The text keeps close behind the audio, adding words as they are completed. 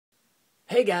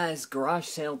Hey guys, garage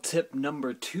sale tip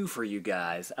number 2 for you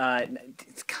guys.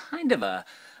 It's kind of a,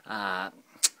 I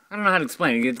don't know how to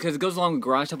explain it because it goes along with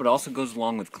garage sale, but it also goes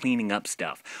along with cleaning up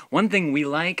stuff. One thing we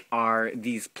like are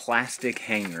these plastic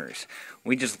hangers.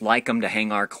 We just like them to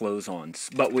hang our clothes on.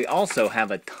 But we also have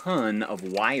a ton of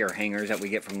wire hangers that we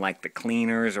get from like the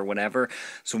cleaners or whatever.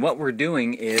 So what we're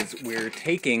doing is we're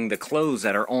taking the clothes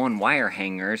that are on wire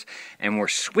hangers and we're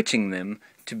switching them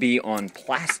to be on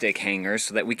plastic hangers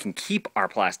so that we can keep our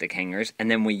plastic hangers, and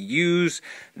then we use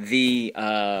the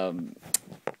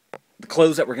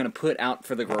clothes that we're going to put out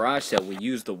for the garage sale, we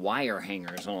use the wire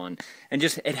hangers on, and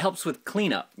just it helps with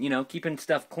cleanup, you know, keeping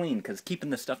stuff clean, because keeping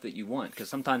the stuff that you want, because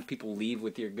sometimes people leave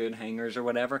with your good hangers or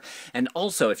whatever. And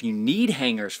also, if you need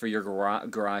hangers for your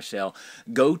garage sale,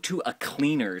 go to a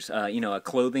cleaners, a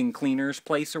clothing cleaners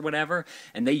place or whatever,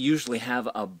 and they usually have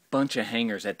a bunch of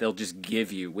hangers that they'll just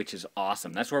give you, which is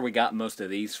awesome. That's where we got most of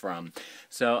these from.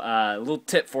 So a little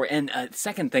tip for, and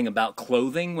second thing about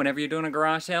clothing whenever you're doing a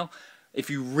garage sale, if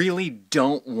you really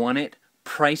don't want it,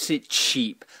 price it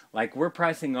cheap. Like we're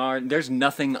pricing there's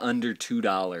nothing under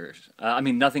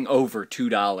 $2. Nothing over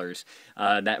 $2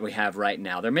 that we have right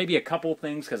now. There may be a couple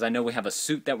things, because I know we have a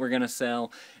suit that we're going to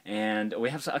sell, and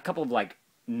we have a couple of like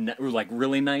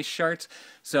really nice shirts.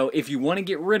 So if you want to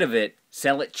get rid of it,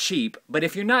 sell it cheap. But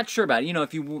if you're not sure about it, you know,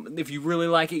 if you really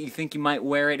like it, you think you might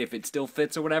wear it, if it still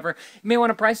fits or whatever, you may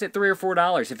want to price it $3 or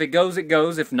 $4. If it goes, it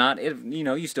goes. If not,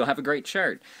 you still have a great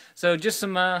shirt. So just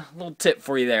some little tip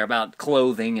for you there about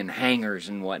clothing and hangers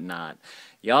and whatnot.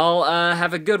 Y'all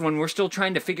have a good one. We're still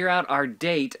trying to figure out our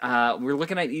date. We're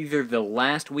looking at either the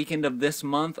last weekend of this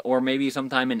month or maybe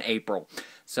sometime in April.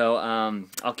 So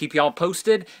I'll keep y'all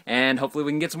posted, and hopefully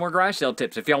we can get some more garage sale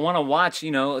tips. If y'all want to watch,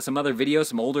 some other videos,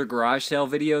 some older garage sale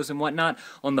videos and whatnot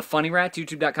on The Funny Rats,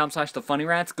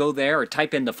 youtube.com/TheFunnyrats, go there or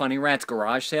type in The Funny Rats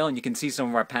garage sale, and you can see some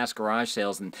of our past garage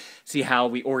sales and see how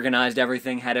we organized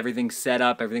everything, had everything set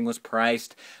up, everything was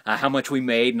priced, how much we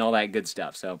made, and all that good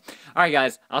stuff. So, all right,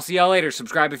 guys, I'll see y'all later.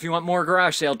 Subscribe if you want more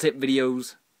garage sale tip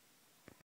videos.